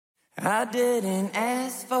I didn't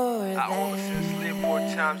ask for that. I only sleep 4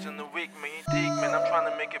 times in the week, man. You dig, man? I'm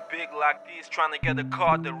trying to make it big like this. Trying to get a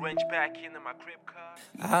car, the wrench back into my crib car.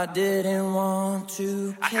 I didn't want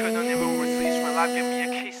to I care. couldn't even resist when life gave me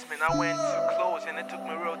a kiss, man. I went too close and it took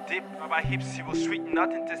me real deep. My hips, it was sweet,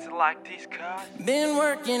 nothing tasted like this, cuz. Been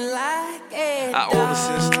working like a I only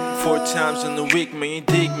sleep 4 times in the week, man. You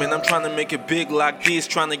dig, man? I'm trying to make it big like this.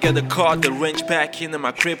 Trying to get a car, the wrench back into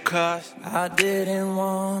my crib, cuz. I didn't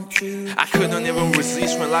want to I couldn't even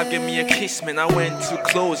resist when life gave me a kiss, man. I went too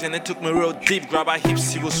close and it took me real deep. Grab my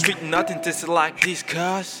hips, it was sweet, nothing tasted like this,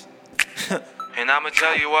 cuz. And I'ma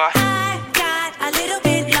tell you what, I got a little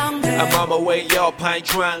bit longer. I'm on my way up, I ain't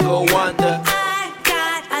trying to go under. I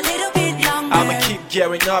got a little bit longer. I'ma keep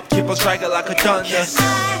gearing up, keep on striking like a thunder.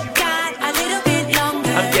 I got a little bit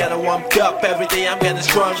longer. I'm getting warmed up, every day I'm getting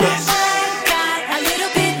stronger. I got a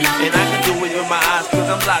little bit longer. And I can do it with my eyes, cause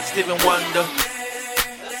I'm like Stevie Wonder.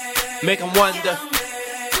 Make 'em wonder,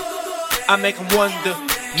 I make 'em wonder.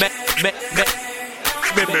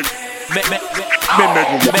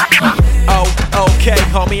 Oh, okay,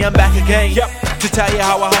 homie, I'm back again. To tell you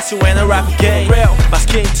how I hustle when I rap again. My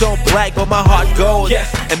skin tone black, but my heart gold.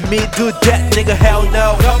 And me do that, nigga, hell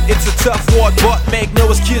no. It's a tough world, but make no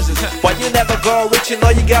excuses. But you never go rich and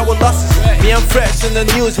all you got with losses. Me, I'm fresh in the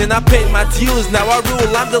news and I paid my dues. Now I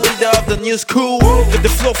rule, I'm the leader of the new school. The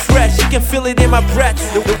flow fresh, you can feel it in my breath.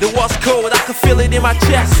 The war's cold, I can feel it in my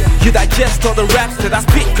chest. You digest all the raps that I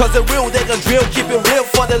speak, cause they're real, they gon' drill. Keep it real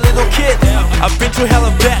for the little kid. I've been through hell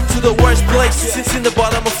and back to the worst place. Since in the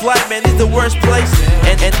bottom of life, man, it's the worst place.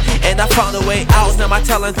 And I found a way out. Now my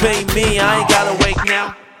talent pay me, I ain't gotta wait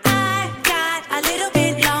now. I got a little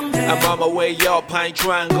bit longer. I'm on my way up, I ain't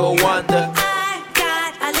trying to go under. I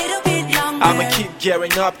got a little bit longer. I'ma keep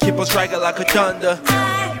gearing up, keep on striking like a thunder.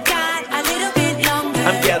 I got a little bit longer.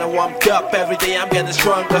 I'm getting warmed up, every day I'm getting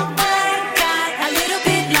stronger. I got a little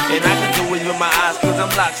bit longer. And I can do it with my eyes, cause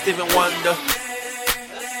I'm like Stevie Wonder.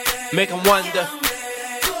 Make 'em wonder,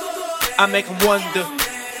 I make 'em wonder.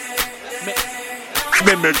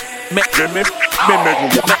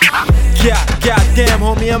 Yeah, goddamn,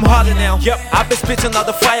 homie, I'm harder now. I've been spitting out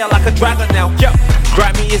the fire like a dragon now.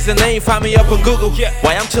 Graimmy is the name, find me up on Google.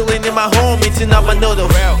 While I'm chilling in my home, eating up my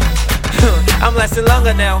noodles. I'm lasting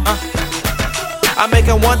longer now. I make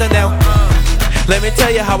 'em wonder now. Let me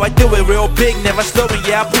tell you how I do it, real big, never slowing.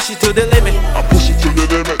 Yeah, I push it to the limit. I push it to the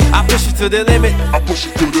limit. I push it to the limit. I push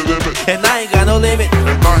it to the limit. And I ain't got no limit.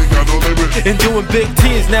 And I ain't got no limit. And doing big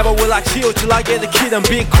things, never will I chill till I get a kid and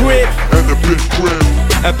big crib. And a big crib.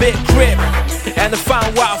 A big crib. And a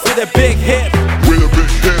fine wife with a big hip. With a big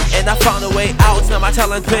hip. And I found a way out, now my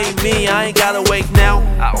talent pay me, I ain't gotta wait now.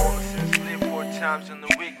 I only sleep 4 times in the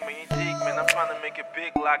week, man, you dig, man. I'm trying to make it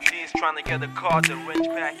big like this. Trying to get a car, the wrench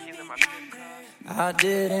back into my crib. I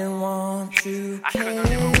didn't want to I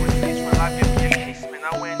couldn't even resist when life gave me a kiss, man.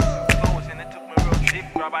 I went too close and it took me real deep.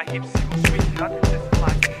 Grab my hips, it was sweet, nothing tasted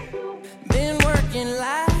like it. Been working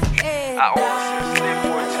like a I only sleep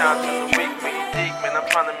 4 times in the week, man, you dig, man. I'm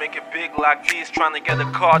trying to make it big like this. Trying to get a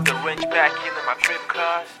car, the wrench back into my crib,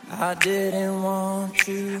 cuz. I didn't want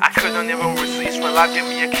to I couldn't even resist when life gave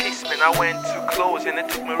me a kiss, man. I went too close and it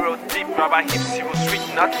took me real deep. Grab my hips, it was sweet,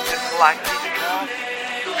 nothing tasted like this, cuz.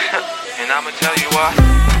 And I'ma tell you what,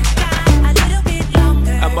 A little bit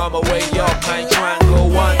longer. I'm on my way up, I ain't trying to go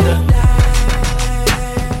under.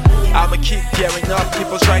 I'ma keep gearing up, keep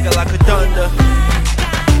on striking like a thunder.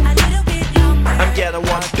 A little bit longer. I'm getting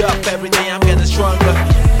warmed up, every day I'm getting stronger.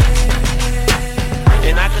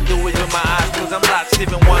 And I can do it with my eyes, cause I'm like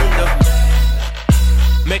Stevie Wonder.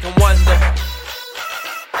 Make 'em wonder,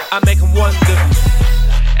 I make 'em wonder.